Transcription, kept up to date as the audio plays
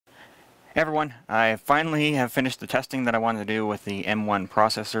Hey everyone, I finally have finished the testing that I wanted to do with the M1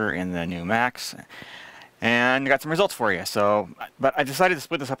 processor in the new Macs and got some results for you. But I decided to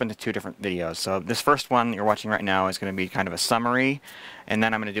split this up into two different videos. So this first one you're watching right now is going to be kind of a summary, and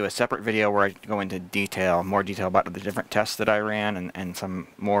then I'm going to do a separate video where I go into more detail about the different tests that I ran and some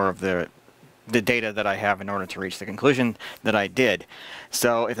more of the data that I have in order to reach the conclusion that I did.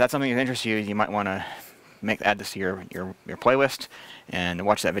 So if that's something that interests you, you might want to add this to your playlist and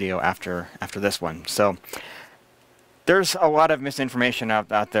watch that video after this one. So there's a lot of misinformation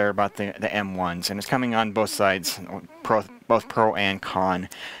out there about the M1s, and it's coming on both sides, both pro and con,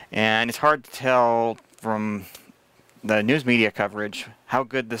 and it's hard to tell from the news media coverage how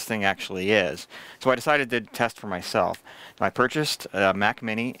good this thing actually is. So I decided to test for myself. I purchased a Mac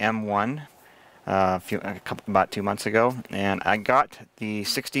Mini M1 about 2 months ago, and I got the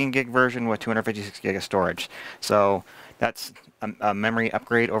 16 gig version with 256 gig of storage. So that's a memory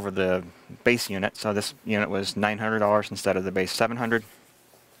upgrade over the base unit. So this unit was $900 instead of the base $700.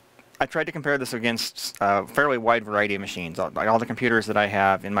 I tried to compare this against a fairly wide variety of machines, like all the computers that I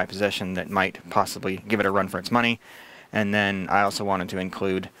have in my possession that might possibly give it a run for its money. And then I also wanted to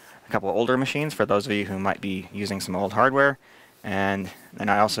include a couple of older machines for those of you who might be using some old hardware. And then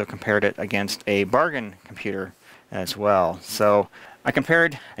I also compared it against a bargain computer as well. So I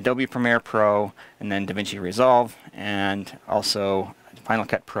compared Adobe Premiere Pro and then DaVinci Resolve and also Final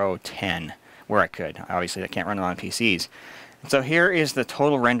Cut Pro 10 where I could. Obviously I can't run it on PCs. So here is the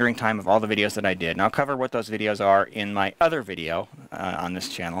total rendering time of all the videos that I did. And I'll cover what those videos are in my other video on this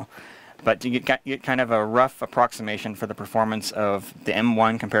channel. But to get kind of a rough approximation for the performance of the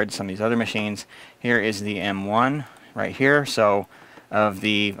M1 compared to some of these other machines, here is the M1 right here. So of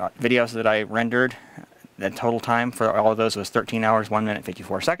the videos that I rendered, the total time for all of those was 13 hours, 1 minute,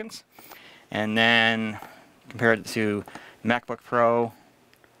 54 seconds. And then compared it to MacBook Pro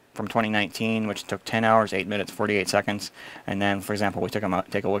from 2019, which took 10 hours, 8 minutes, 48 seconds. And then, for example, we take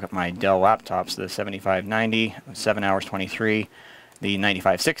a look at my Dell laptops, the 7590, 7 hours, 23. The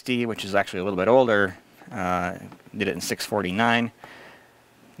 9560, which is actually a little bit older, did it in 6:49.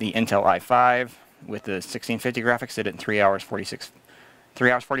 The Intel i5 with the 1650 graphics did it in 3 hours 46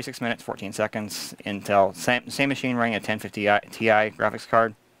 minutes 14 seconds. Intel same machine running a 1050 Ti graphics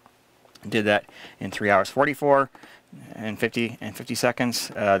card did that in 3 hours 44 and 50 seconds.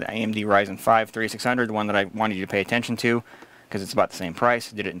 The AMD Ryzen 5 3600, the one that I wanted you to pay attention to because it's about the same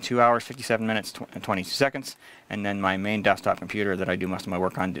price, did it in 2 hours 57 minutes and 22 seconds. And then my main desktop computer that I do most of my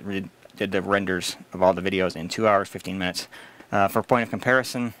work on did the renders of all the videos in 2 hours 15 minutes. For point of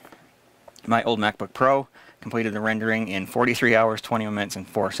comparison, my old MacBook Pro completed the rendering in 43 hours, 21 minutes, and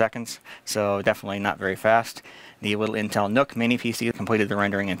 4 seconds, so definitely not very fast. The little Intel Nook mini PC completed the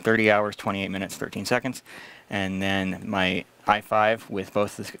rendering in 30 hours, 28 minutes, 13 seconds. And then my i5 with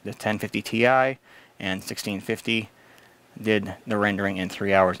both the 1050 Ti and 1650 did the rendering in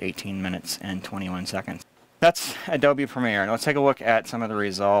 3 hours, 18 minutes, and 21 seconds. That's Adobe Premiere. Now let's take a look at some of the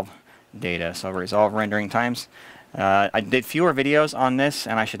Resolve data. So Resolve rendering times. I did fewer videos on this,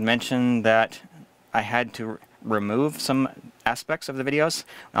 and I should mention that I had to remove some aspects of the videos.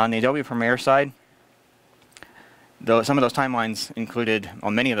 On the Adobe Premiere side, though some of those timelines included,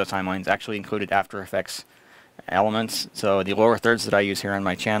 well, many of those timelines actually included After Effects elements. So the lower thirds that I use here on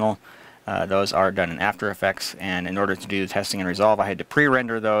my channel, those are done in After Effects, and in order to do the testing in Resolve, I had to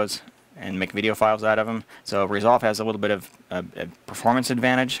pre-render those and make video files out of them. So Resolve has a little bit of a performance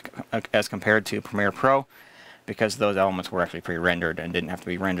advantage as compared to Premiere Pro, because those elements were actually pre-rendered and didn't have to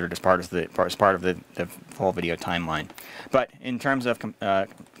be rendered as part of the full video timeline. But in terms of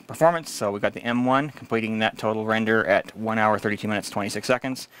performance, so we got the M1 completing that total render at 1 hour 32 minutes 26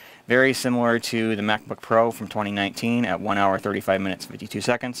 seconds, very similar to the MacBook Pro from 2019 at 1 hour 35 minutes 52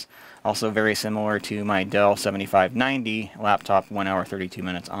 seconds. Also very similar to my Dell 7590 laptop, 1 hour 32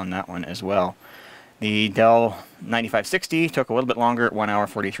 minutes on that one as well. The Dell 9560 took a little bit longer at 1 hour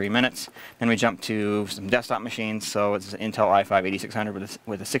 43 minutes. Then we jumped to some desktop machines, so it's an Intel i5 8600 with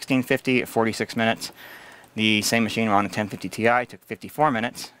a 1650 at 46 minutes. The same machine on a 1050 Ti took 54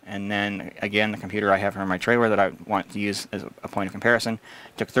 minutes, and then again the computer I have here in my trailer that I want to use as a point of comparison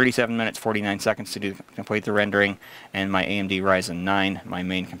took 37 minutes 49 seconds to complete the rendering, and my AMD Ryzen 9, my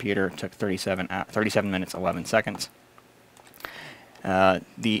main computer, took 37 minutes 11 seconds.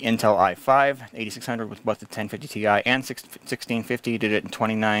 The Intel i5 8600 with both the 1050 Ti and 1650 did it in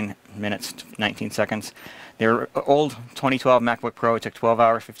 29 minutes 19 seconds. Their old 2012 MacBook Pro took 12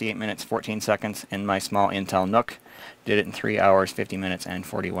 hours 58 minutes 14 seconds, and my small Intel Nook did it in 3 hours 50 minutes and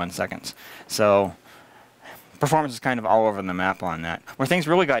 41 seconds. So performance is kind of all over the map on that. Where things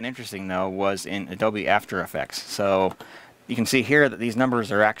really got interesting though was in Adobe After Effects. So you can see here that these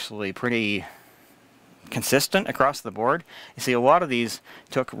numbers are actually pretty consistent across the board. You see a lot of these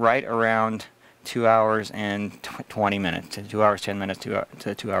took right around 2 hours and 20 minutes, 2 hours 10 minutes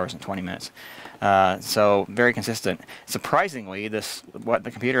to 2 hours and 20 minutes. So very consistent. Surprisingly, what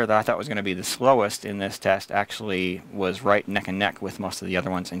the computer that I thought was going to be the slowest in this test actually was right neck and neck with most of the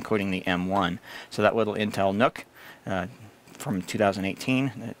other ones, including the M1. So that little Intel NUC from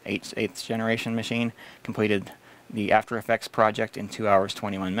 2018, the 8th generation machine, completed the After Effects project in 2 hours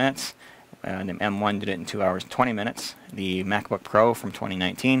 21 minutes. The M1 did it in 2 hours 20 minutes. The MacBook Pro from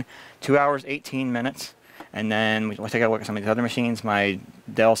 2019, 2 hours 18 minutes. And then we'll take a look at some of these other machines. My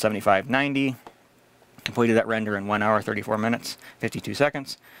Dell 7590 completed that render in 1 hour 34 minutes, 52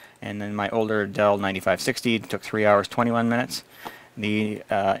 seconds. And then my older Dell 9560 took 3 hours 21 minutes. The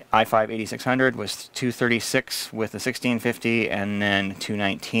i5 8600 was 236 with the 1650, and then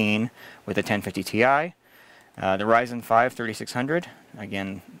 219 with the 1050 Ti. The Ryzen 5 3600,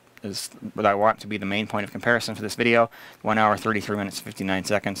 again, is what I want to be the main point of comparison for this video. 1 hour 33 minutes 59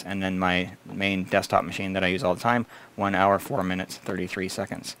 seconds, and then my main desktop machine that I use all the time, 1 hour 4 minutes 33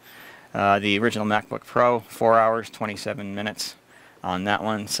 seconds. The original MacBook Pro, 4 hours 27 minutes on that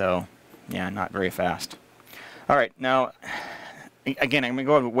one, so yeah, not very fast. Alright, now again, I'm going to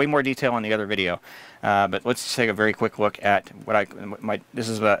go into way more detail on the other video, but let's just take a very quick look at this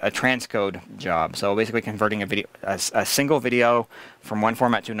is a transcode job. So basically converting a single video from one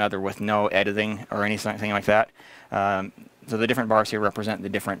format to another with no editing or anything like that. So the different bars here represent the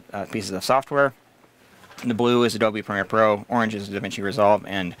different pieces of software. The blue is Adobe Premiere Pro, orange is DaVinci Resolve,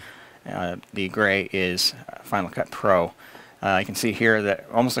 and the gray is Final Cut Pro. You can see here that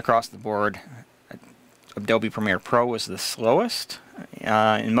almost across the board, Adobe Premiere Pro was the slowest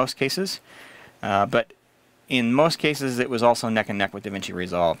in most cases, but in most cases it was also neck and neck with DaVinci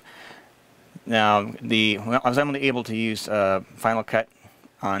Resolve. Now, I was only able to use Final Cut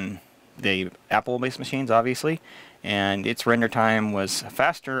on the Apple-based machines, obviously, and its render time was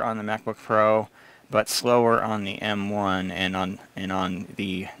faster on the MacBook Pro, but slower on the M1 and on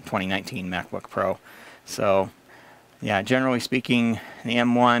the 2019 MacBook Pro. So, yeah, generally speaking, the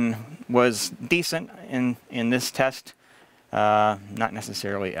M1 was decent in this test. Not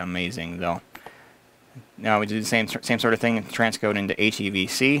necessarily amazing, though. Now we do the same sort of thing, transcode into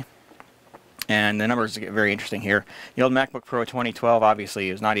HEVC, and the numbers get very interesting here. The old MacBook Pro 2012 obviously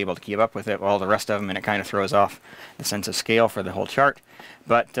is not able to keep up with it, all the rest of them, and it kind of throws off the sense of scale for the whole chart.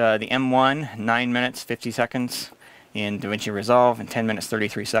 But the M1, 9 minutes 50 seconds in DaVinci Resolve, and 10 minutes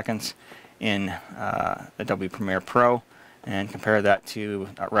 33 seconds in Adobe Premiere Pro, and compare that to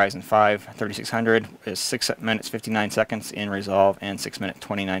Ryzen 5 3600 is 6 minutes 59 seconds in Resolve and 6 minutes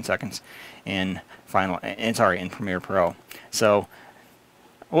 29 seconds in Premiere Pro. So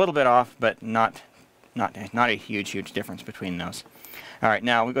a little bit off, but not a huge difference between those. All right,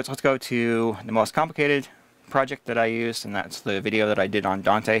 now let's go to the most complicated project that I used, and that's the video that I did on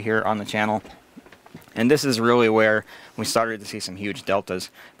Dante here on the channel. And this is really where we started to see some huge deltas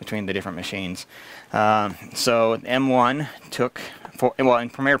between the different machines. So M1 took, in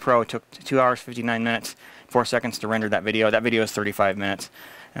Premiere Pro, it took 2 hours 59 minutes, 4 seconds to render that video. That video is 35 minutes.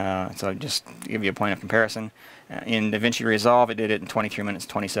 So just to give you a point of comparison. In DaVinci Resolve, it did it in 23 minutes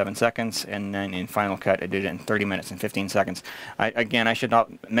 27 seconds, and then in Final Cut, it did it in 30 minutes and 15 seconds. Again, I should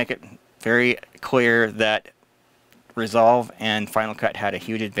not make it very clear that Resolve and Final Cut had a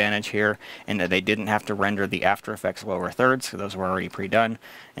huge advantage here in that they didn't have to render the After Effects lower thirds, so those were already pre-done,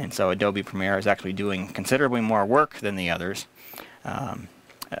 and so Adobe Premiere is actually doing considerably more work than the others. And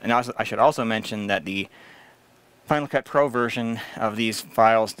also, I should also mention that the Final Cut Pro version of these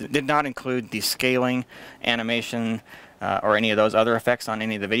files did not include the scaling, animation, or any of those other effects on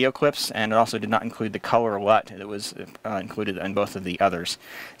any of the video clips, and it also did not include the color LUT that was included in both of the others.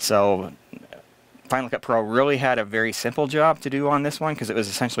 So Final Cut Pro really had a very simple job to do on this one because it was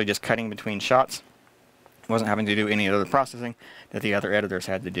essentially just cutting between shots. It wasn't having to do any of the processing that the other editors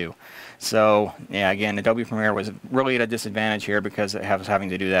had to do. So yeah, again, Adobe Premiere was really at a disadvantage here because it was having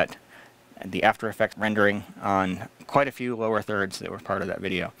to do the After Effects rendering on quite a few lower thirds that were part of that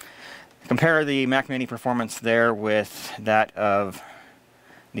video. Compare the Mac Mini performance there with that of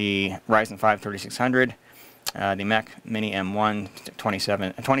the Ryzen 5 3600. The Mac Mini M1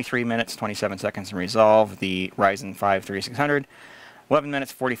 23 minutes 27 seconds in Resolve. The Ryzen 5 3600 11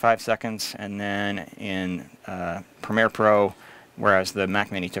 minutes 45 seconds, and then in Premiere Pro, whereas the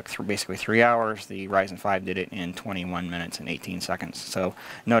Mac Mini took basically 3 hours, the Ryzen 5 did it in 21 minutes and 18 seconds. So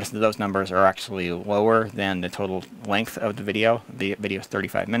notice that those numbers are actually lower than the total length of the video. The video is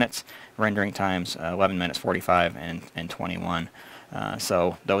 35 minutes, rendering times 11 minutes 45 and 21.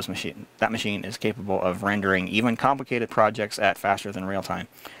 So that machine is capable of rendering even complicated projects at faster than real time.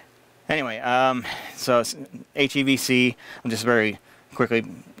 Anyway, so it's HEVC. I'll just very quickly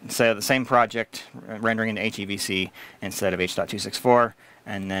say the same project rendering in HEVC instead of H.264,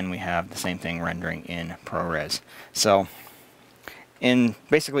 and then we have the same thing rendering in ProRes. So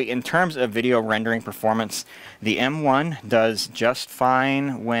basically in terms of video rendering performance, the M1 does just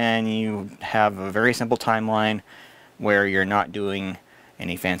fine when you have a very simple timeline where you're not doing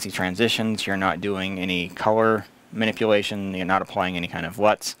any fancy transitions, you're not doing any color manipulation, you're not applying any kind of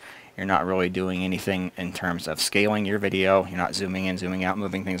LUTs, you're not really doing anything in terms of scaling your video, you're not zooming in, zooming out,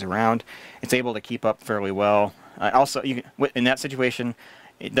 moving things around. It's able to keep up fairly well. Also, in that situation,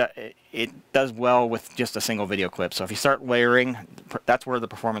 it does well with just a single video clip. So if you start layering, that's where the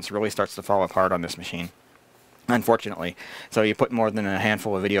performance really starts to fall apart on this machine, unfortunately. So you put more than a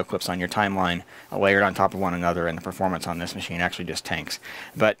handful of video clips on your timeline layered on top of one another, and the performance on this machine actually just tanks.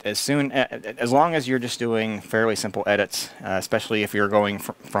 But as long as you're just doing fairly simple edits, especially if you're going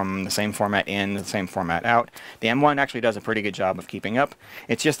from the same format in to the same format out, the M1 actually does a pretty good job of keeping up.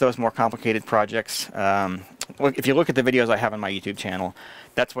 It's just those more complicated projects. If you look at the videos I have on my YouTube channel,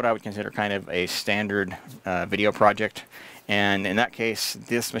 that's what I would consider kind of a standard video project. And in that case,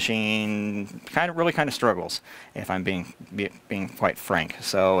 this machine really kind of struggles, if I'm being quite frank.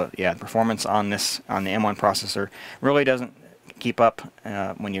 So yeah, the performance on the M1 processor really doesn't keep up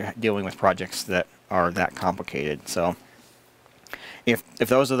when you're dealing with projects that are that complicated. So if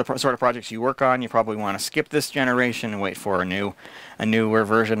those are the sort of projects you work on, you probably want to skip this generation and wait for a newer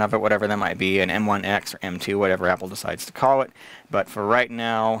version of it, whatever that might be, an M1X or M2, whatever Apple decides to call it. But for right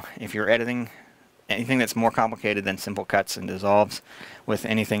now, if you're editing anything that's more complicated than simple cuts and dissolves with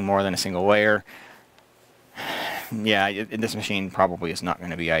anything more than a single layer, yeah, this machine probably is not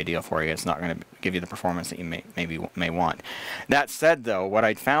going to be ideal for you. It's not going to give you the performance that you may want. That said, though, what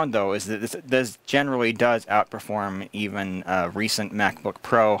I found though is that this generally does outperform even recent MacBook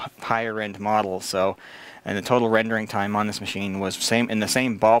Pro higher end models. So, and the total rendering time on this machine was in the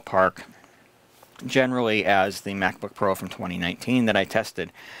same ballpark generally as the MacBook Pro from 2019 that I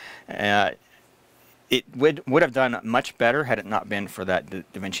tested. It would have done much better had it not been for that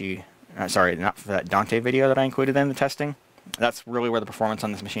DaVinci. Not for that Dante video that I included in the testing. That's really where the performance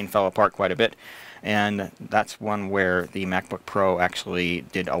on this machine fell apart quite a bit, and that's one where the MacBook Pro actually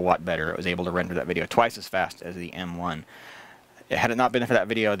did a lot better. It was able to render that video twice as fast as the M1. Had it not been for that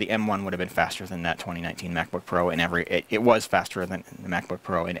video, the M1 would have been faster than that 2019 MacBook Pro in it was faster than the MacBook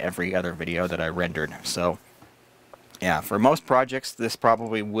Pro in every other video that I rendered. So yeah, for most projects, this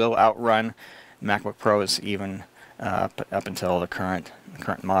probably will outrun MacBook Pros even up until the current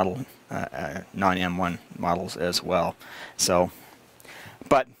model, non-M1 models as well. So,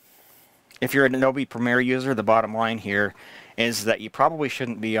 but if you're an Adobe Premiere user, the bottom line here is that you probably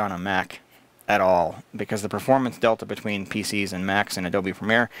shouldn't be on a Mac at all, because the performance delta between PCs and Macs in Adobe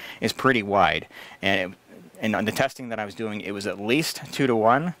Premiere is pretty wide. And on the testing that I was doing, it was at least 2 to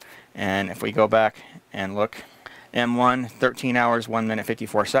 1. And if we go back and look, M1, 13 hours, 1 minute,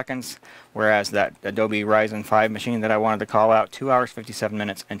 54 seconds, whereas that Adobe Ryzen 5 machine that I wanted to call out, 2 hours, 57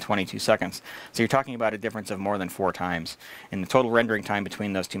 minutes, and 22 seconds. So you're talking about a difference of more than 4 times. In the total rendering time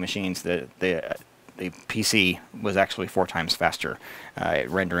between those two machines, the PC was actually 4 times faster at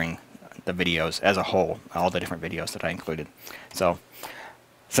rendering the videos as a whole, all the different videos that I included. So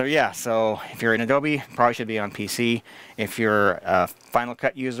yeah, so if you're an Adobe, probably should be on PC. If you're a Final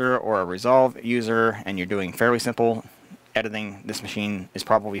Cut user or a Resolve user and you're doing fairly simple editing, this machine is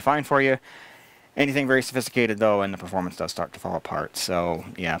probably fine for you. Anything very sophisticated though, and the performance does start to fall apart. So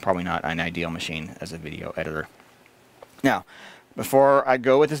yeah, probably not an ideal machine as a video editor. Now, before I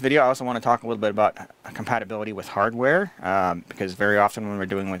go with this video, I also want to talk a little bit about compatibility with hardware, because very often when we're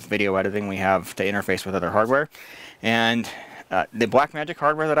doing with video editing, we have to interface with other hardware. And the Blackmagic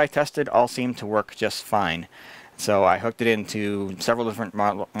hardware that I tested all seemed to work just fine. So I hooked it into several different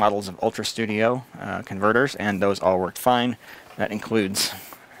models of Ultra Studio converters, and those all worked fine. That includes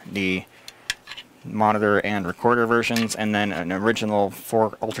the monitor and recorder versions, and then an original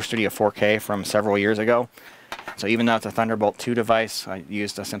Ultra Studio 4K from several years ago. So even though it's a Thunderbolt 2 device, I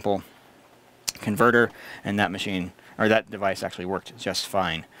used a simple converter, and that device actually worked just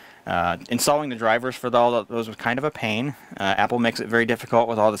fine. Installing the drivers for all those was kind of a pain. Apple makes it very difficult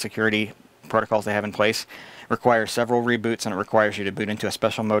with all the security protocols they have in place. It requires several reboots, and it requires you to boot into a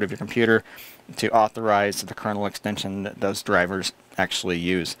special mode of your computer to authorize the kernel extension that those drivers actually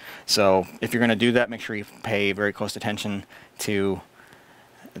use. So if you're going to do that, make sure you pay very close attention to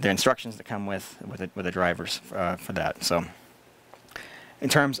the instructions that come with the drivers for that. So in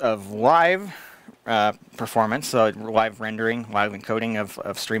terms of live performance, so live rendering, live encoding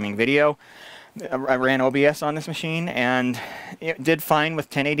of streaming video. I ran OBS on this machine, and it did fine with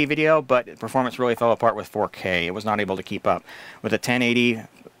 1080 video, but performance really fell apart with 4K. It was not able to keep up. With a 1080p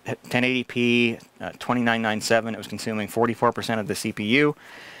 2997, it was consuming 44% of the CPU,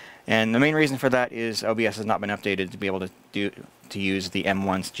 and the main reason for that is OBS has not been updated to be able to use the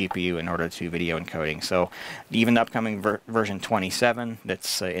M1's GPU in order to video encoding. So even the upcoming version 27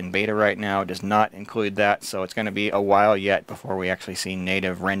 that's in beta right now does not include that, so it's going to be a while yet before we actually see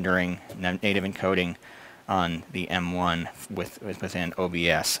native rendering, native encoding on the M1 within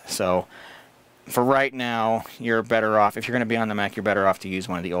OBS. So for right now, you're better off, if you're going to be on the Mac, you're better off to use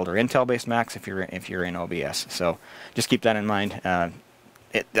one of the older Intel-based Macs if you're in OBS. So just keep that in mind.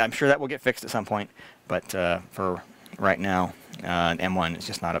 I'm sure that will get fixed at some point, but for right now, M1 is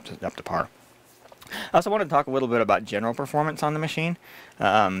just not up to par. I also wanted to talk a little bit about general performance on the machine,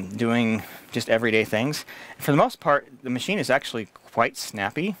 doing just everyday things. For the most part, the machine is actually quite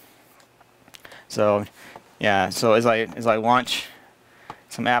snappy. So, yeah. So as I launch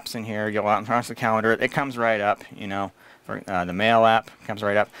some apps in here, you'll launch the calendar. It comes right up. You know, for the Mail app comes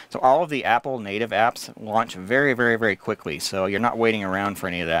right up. So all of the Apple native apps launch very, very, very quickly. So you're not waiting around for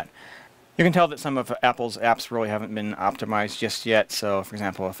any of that. You can tell that some of Apple's apps really haven't been optimized just yet. So, for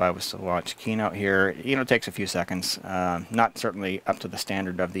example, if I was to launch Keynote here, you know, it takes a few seconds. Not certainly up to the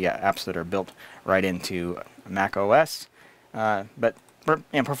standard of the apps that are built right into Mac OS, but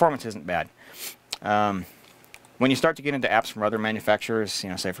performance isn't bad. When you start to get into apps from other manufacturers, you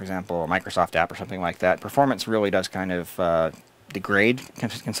know, say for example a Microsoft app or something like that, performance really does kind of degrade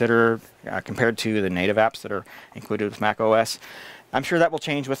compared to the native apps that are included with Mac OS. I'm sure that will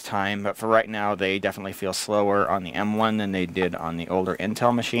change with time, but for right now they definitely feel slower on the M1 than they did on the older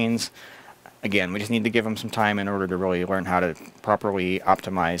Intel machines. Again, we just need to give them some time in order to really learn how to properly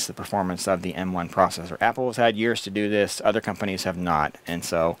optimize the performance of the M1 processor. Apple has had years to do this, other companies have not, and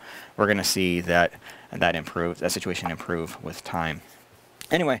so we're going to see that situation improve with time.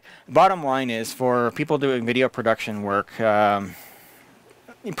 Anyway, bottom line is, for people doing video production work,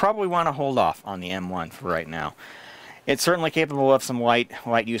 you probably want to hold off on the M1 for right now. It's certainly capable of some light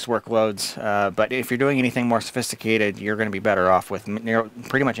use workloads, but if you're doing anything more sophisticated, you're going to be better off with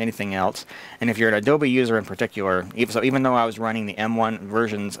pretty much anything else. And if you're an Adobe user in particular, even though I was running the M1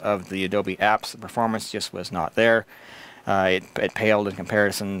 versions of the Adobe apps, the performance just was not there. It paled in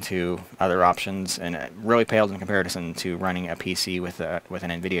comparison to other options, and it really paled in comparison to running a PC with an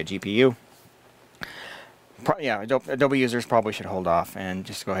NVIDIA GPU. Yeah, Adobe users probably should hold off and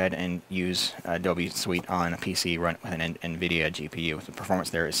just go ahead and use Adobe Suite on a PC run with an NVIDIA GPU. The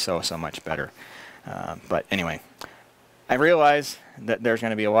performance there is so much better. But anyway, I realize that there's going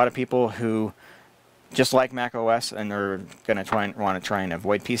to be a lot of people who just like Mac OS and they're going to want to try and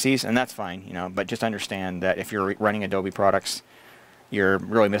avoid PCs, and that's fine, you know. But just understand that if you're running Adobe products, you're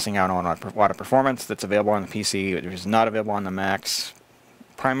really missing out on a lot of performance that's available on the PC, which is not available on the Macs,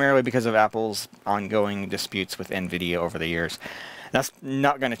 primarily because of Apple's ongoing disputes with NVIDIA over the years. That's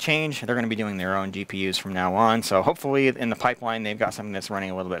not going to change. They're going to be doing their own GPUs from now on, so hopefully in the pipeline they've got something that's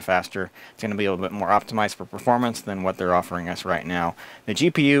running a little bit faster. It's going to be a little bit more optimized for performance than what they're offering us right now. The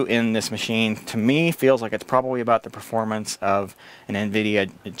GPU in this machine, to me, feels like it's probably about the performance of an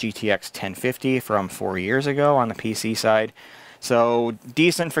NVIDIA GTX 1050 from 4 years ago on the PC side. So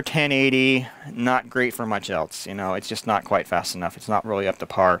decent for 1080, not great for much else. You know, it's just not quite fast enough. It's not really up to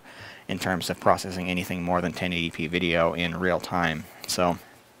par in terms of processing anything more than 1080p video in real time. So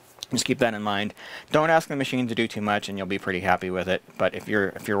just keep that in mind. Don't ask the machine to do too much, and you'll be pretty happy with it. But if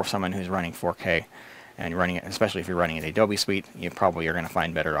you're someone who's running 4K and you're running it, especially if you're running the Adobe Suite, you probably are going to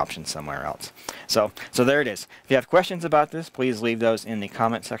find better options somewhere else. So there it is. If you have questions about this, please leave those in the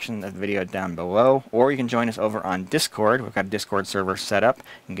comment section of the video down below, or you can join us over on Discord. We've got a Discord server set up. You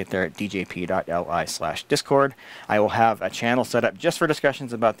can get there at djp.li/discord. I will have a channel set up just for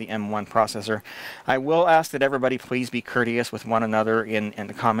discussions about the M1 processor. I will ask that everybody please be courteous with one another in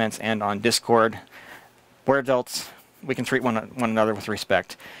the comments and on Discord. We're adults. We can treat one another with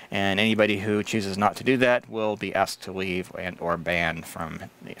respect, and anybody who chooses not to do that will be asked to leave or banned from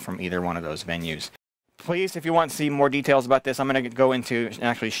either one of those venues. Please, if you want to see more details about this, I'm going to go into and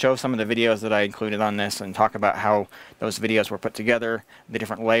actually show some of the videos that I included on this and talk about how those videos were put together, the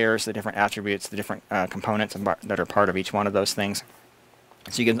different layers, the different attributes, the different components that are part of each one of those things,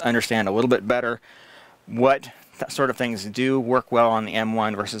 so you can understand a little bit better what sort of things do work well on the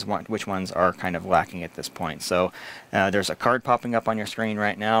M1 versus which ones are kind of lacking at this point. So there's a card popping up on your screen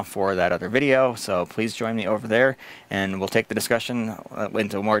right now for that other video, so please join me over there and we'll take the discussion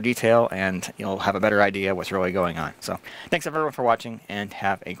into more detail and you'll have a better idea what's really going on. So thanks everyone for watching and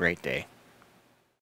have a great day.